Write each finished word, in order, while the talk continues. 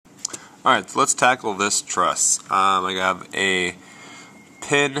Alright, so let's tackle this truss. I have a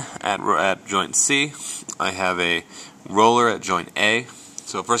pin at joint C. I have a roller at joint A.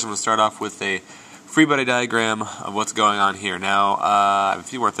 So first I'm going to start off with a free body diagram of what's going on here. Now, I have a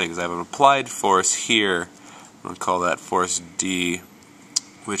few more things. I have an applied force here. I'm going to call that force D,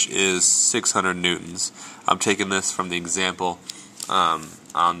 which is 600 newtons. I'm taking this from the example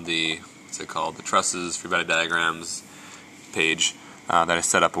on the, what's it called, the trusses, free body diagrams page that I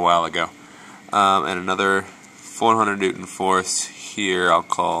set up a while ago. And another 400 newton force here I'll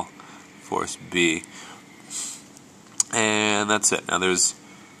call force B. And that's it. Now there's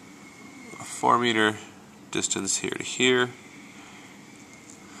a 4 meter distance here to here.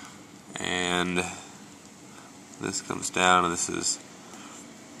 And this comes down, and this is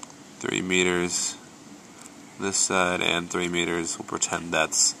 3 meters this side and 3 meters. We'll pretend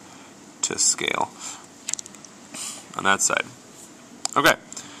that's to scale on that side. Okay,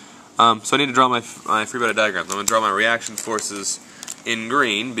 so I need to draw my free body diagrams. I'm going to draw my reaction forces in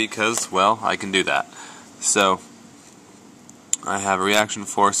green because, well, I can do that. So I have a reaction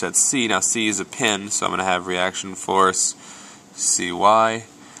force at C. Now C is a pin, so I'm going to have reaction force CY,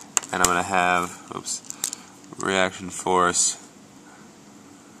 and I'm going to have, reaction force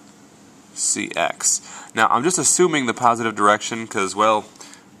CX. Now I'm just assuming the positive direction because, well,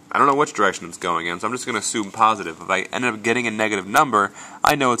 I don't know which direction it's going in, so I'm just going to assume positive. If I end up getting a negative number,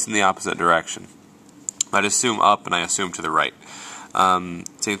 I know it's in the opposite direction. I'd assume up and I assume to the right.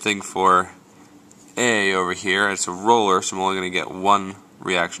 Same thing for A over here. It's a roller, so I'm only going to get one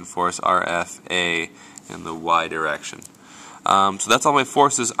reaction force, RFA, in the Y direction. So that's all my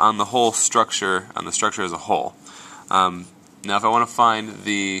forces on the whole structure, on the structure as a whole. Now if I want to find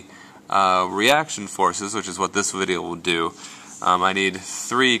the reaction forces, which is what this video will do, I need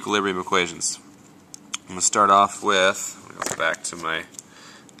 3 equilibrium equations. I'm going to start off with, I'm going to go back to my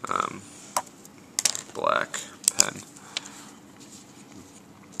black pen.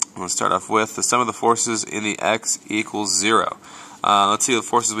 I'm going to start off with the sum of the forces in the x equals 0. Let's see the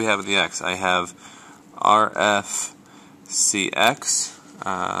forces we have in the x. I have RFCX,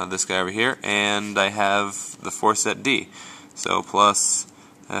 this guy over here, and I have the force at D. So plus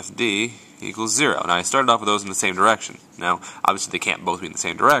FD equals 0. Now I started off with those in the same direction. Now obviously they can't both be in the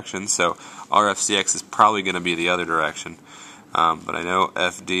same direction, so RFCX is probably going to be the other direction. But I know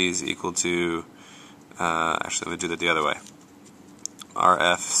FD is equal to, actually let me do that the other way.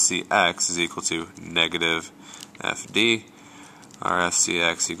 RFCX is equal to negative FD.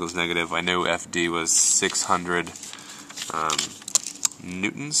 RFCX equals negative, I knew FD was 600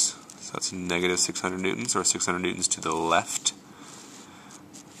 newtons, so that's negative 600 newtons, or 600 newtons to the left.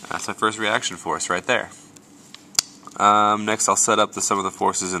 That's my first reaction force right there. Next I'll set up the sum of the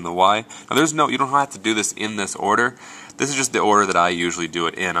forces in the Y. Now you don't have to do this in this order. This is just the order that I usually do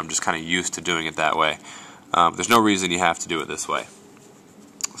it in. I'm just kind of used to doing it that way. There's no reason you have to do it this way.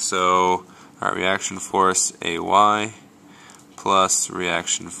 So our reaction force AY plus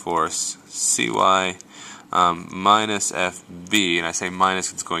reaction force CY minus FB, and I say minus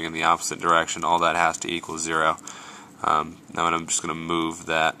because it's going in the opposite direction. All that has to equal 0. Now I'm just going to move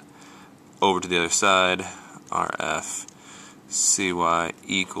that over to the other side. RF CY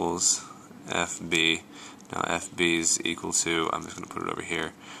equals FB. Now FB is equal to, I'm just going to put it over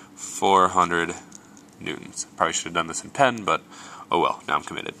here, 400 newtons. Probably should have done this in pen, but oh well, now I'm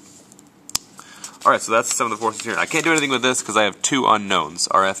committed. Alright, so that's some of the forces here. I can't do anything with this because I have 2 unknowns,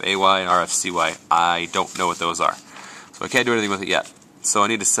 RFAY and RFCY. I don't know what those are, so I can't do anything with it yet. So I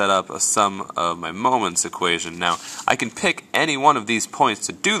need to set up a sum of my moments equation. Now, I can pick any one of these points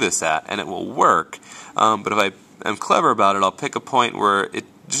to do this at, and it will work. But if I am clever about it, I'll pick a point where it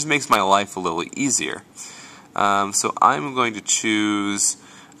just makes my life a little easier. So I'm going to choose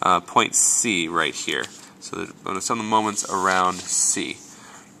point C right here. So I'm going to sum the moments around C.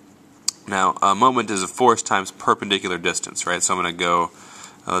 Now, a moment is a force times perpendicular distance, right? So I'm going to go,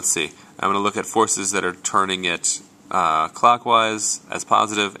 let's see, I'm going to look at forces that are turning it clockwise as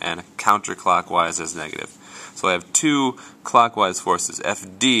positive and counterclockwise as negative. So I have 2 clockwise forces.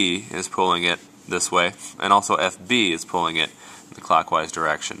 FD is pulling it this way, and also FB is pulling it in the clockwise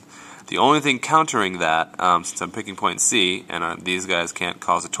direction. The only thing countering that, since I'm picking point C, and these guys can't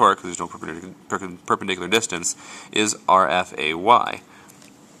cause a torque because there's no perpendicular distance, is RFAY.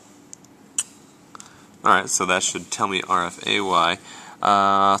 Alright, so that should tell me RFAY. So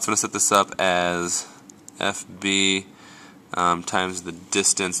I'm going to set this up as FB times the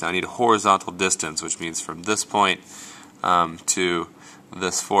distance. Now I need a horizontal distance, which means from this point to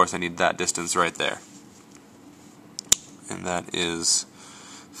this force, I need that distance right there. And that is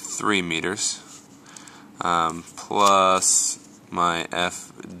 3 meters. Plus my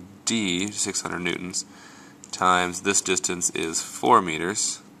FD D, 600 newtons, times this distance is 4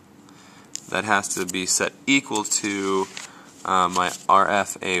 meters. That has to be set equal to my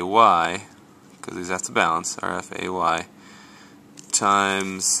RFAY, because these have to balance, RFAY,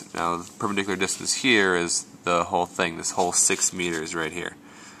 times, now the perpendicular distance here is the whole thing, this whole 6 meters right here,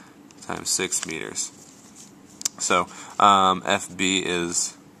 times 6 meters. So FB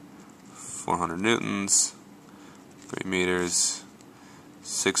is 400 newtons, 3 meters,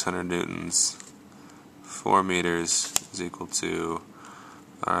 600 newtons, 4 meters is equal to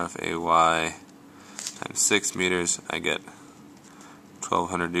RFAY times 6 meters. I get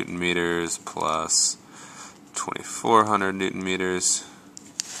 1200 newton meters plus 2400 newton meters.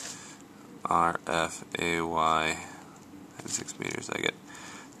 RFAY times 6 meters, I get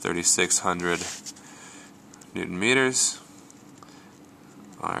 3600 newton meters.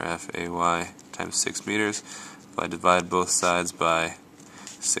 RFAY times 6 meters. If I divide both sides by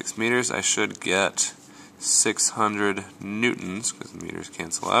 6 meters, I should get 600 newtons, because the meters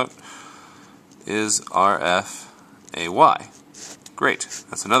cancel out, is RFAY. Great,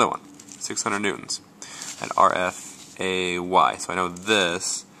 that's another one. 600 newtons at RFAY. So I know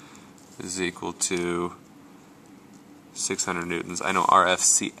this is equal to 600 newtons. I know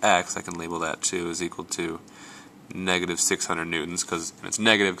RFCX, I can label that too, is equal to negative 600 newtons, because it's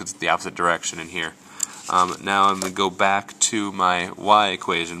negative because it's the opposite direction in here. Now I'm going to go back to my Y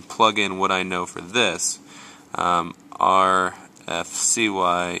equation, plug in what I know for this. RFCY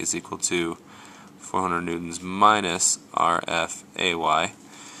is equal to 400 newtons minus RFAY.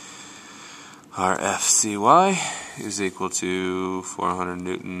 RFCY is equal to 400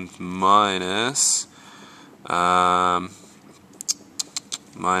 newtons minus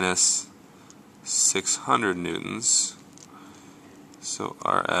minus 600 newtons. So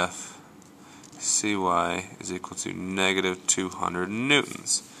RFCY is equal to negative 200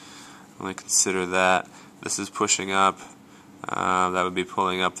 newtons. Let me consider that. This is pushing up. That would be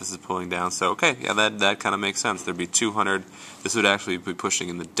pulling up. This is pulling down. So okay, yeah, that kind of makes sense. There'd be 200. This would actually be pushing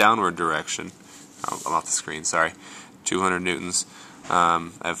in the downward direction. Oh, I'm off the screen. Sorry. 200 newtons. I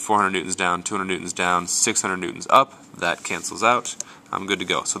have 400 newtons down, 200 newtons down, 600 newtons up. That cancels out. I'm good to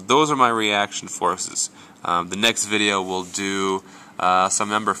go. So those are my reaction forces. The next video we'll do some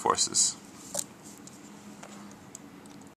member forces.